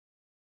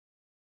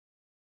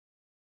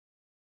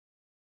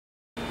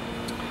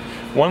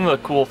One of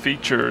the cool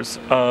features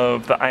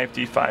of the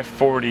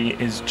IFD540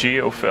 is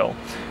GeoFill.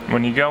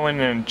 When you go in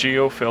and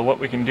GeoFill, what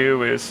we can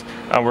do is,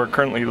 we're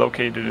currently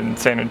located in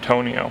San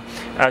Antonio.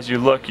 As you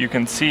look, you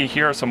can see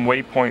here are some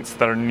waypoints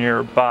that are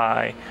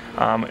nearby,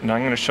 and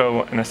I'm going to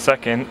show in a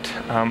second,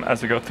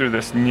 as I go through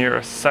this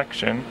nearest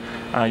section,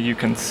 you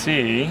can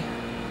see,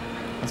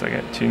 as I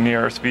get to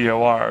nearest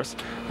VORs,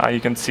 you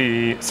can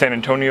see San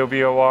Antonio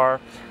VOR,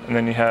 and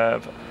then you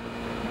have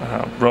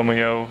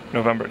Romeo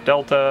November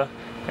Delta,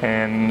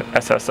 and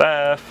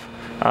SSF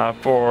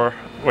for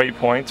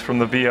waypoints from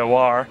the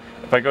VOR.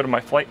 If I go to my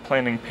flight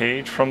planning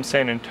page from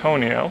San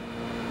Antonio,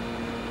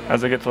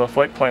 as I get to the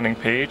flight planning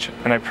page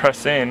and I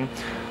press in,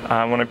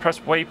 when I press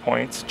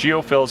waypoints,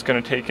 GeoFill is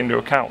going to take into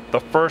account the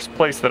first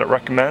place that it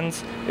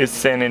recommends is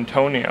San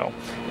Antonio.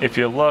 If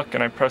you look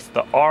and I press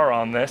the R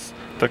on this,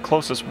 the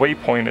closest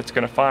waypoint it's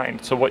going to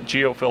find. So what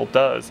GeoFill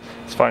does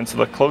is finds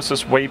the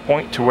closest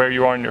waypoint to where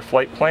you are in your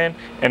flight plan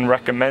and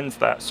recommends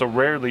that. So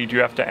rarely do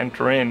you have to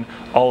enter in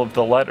all of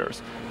the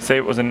letters. Say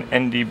it was an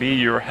NDB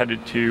you were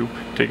headed to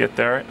get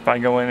there. If I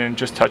go in and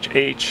just touch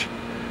H,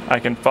 I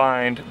can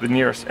find the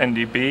nearest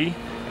NDB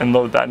and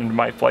load that into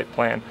my flight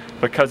plan.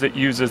 Because it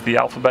uses the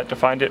alphabet to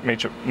find it,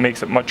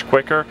 makes it much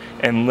quicker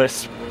and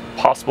lists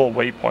possible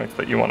waypoints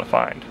that you want to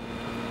find.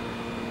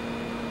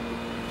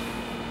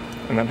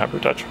 And then hover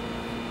touch.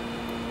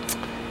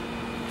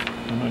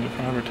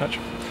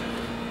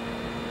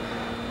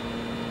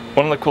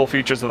 One of the cool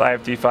features of the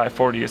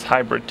IFD540 is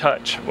hybrid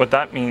touch. What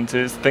that means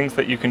is things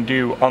that you can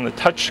do on the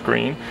touch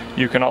screen,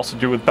 you can also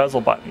do with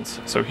bezel buttons.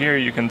 So here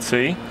you can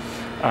see,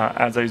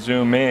 as I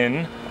zoom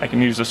in, I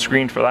can use the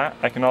screen for that.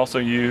 I can also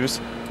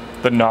use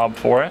the knob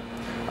for it.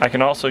 I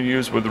can also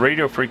use with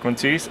radio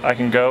frequencies, I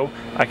can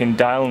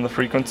dial in the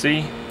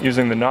frequency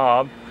using the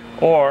knob,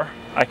 or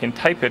I can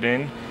type it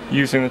in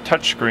using the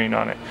touch screen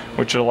on it,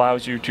 which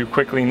allows you to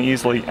quickly and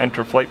easily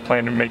enter flight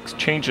plan and make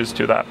changes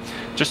to that.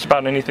 Just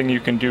about anything you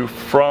can do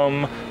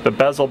from the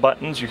bezel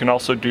buttons, you can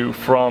also do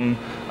from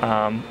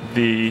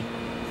the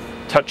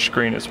touch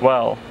screen as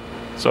well.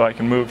 So I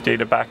can move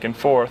data back and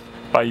forth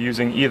by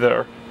using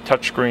either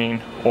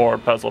touchscreen or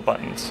bezel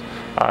buttons.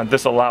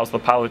 This allows the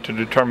pilot to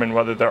determine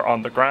whether they're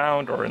on the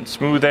ground or in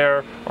smooth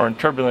air or in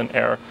turbulent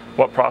air,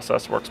 what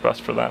process works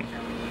best for them.